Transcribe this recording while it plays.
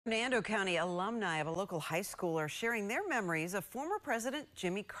Hernando County alumni of a local high school are sharing their memories of former President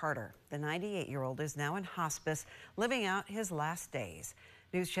Jimmy Carter. The 98-year-old is now in hospice, living out his last days.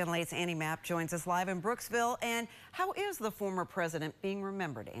 News Channel 8's Annie Mapp joins us live in Brooksville. And how is the former president being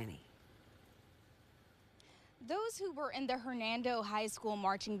remembered, Annie? Those who were in the Hernando High School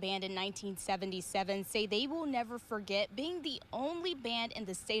marching band in 1977 say they will never forget being the only band in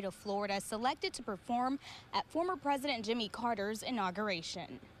the state of Florida selected to perform at former President Jimmy Carter's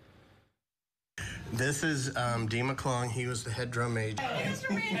inauguration. This is Dee McClung. He was the head drum major.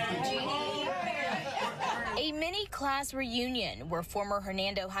 A mini class reunion where former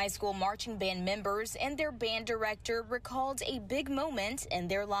Hernando High School marching band members and their band director recalled a big moment in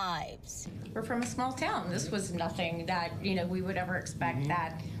their lives. We're from a small town. This was nothing that, we would ever expect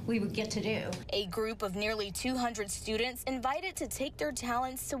that we would get to do. A group of nearly 200 students invited to take their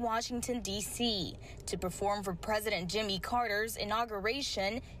talents to Washington, D.C. to perform for President Jimmy Carter's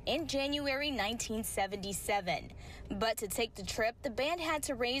inauguration in January 1977. But to take the trip, the band had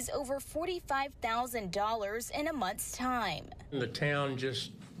to raise over $45,000 in a month's time. The town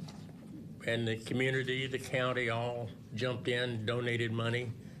and the community, the county all jumped in, donated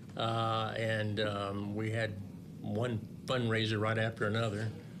money. We had one fundraiser right after another,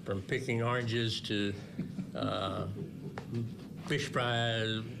 from picking oranges to fish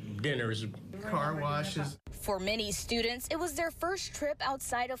fries, dinners, car washes. For many students, it was their first trip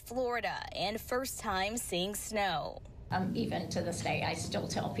outside of Florida and first time seeing snow. Even to this day, I still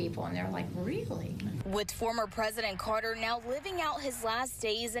tell people, and they're like, really? With former President Carter now living out his last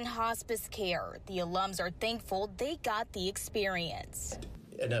days in hospice care, the alums are thankful they got the experience.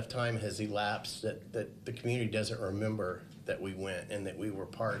 Enough time has elapsed that the community doesn't remember that we went and that we were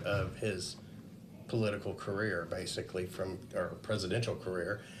part of his political career, basically, or presidential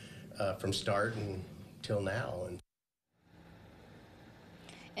career, from start until now.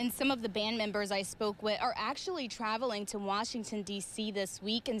 And some of the band members I spoke with are actually traveling to Washington, D.C. this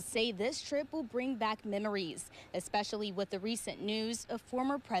week and say this trip will bring back memories, especially with the recent news of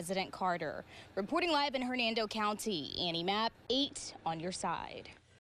former President Carter. Reporting live in Hernando County, Annie Mapp, 8 on your side.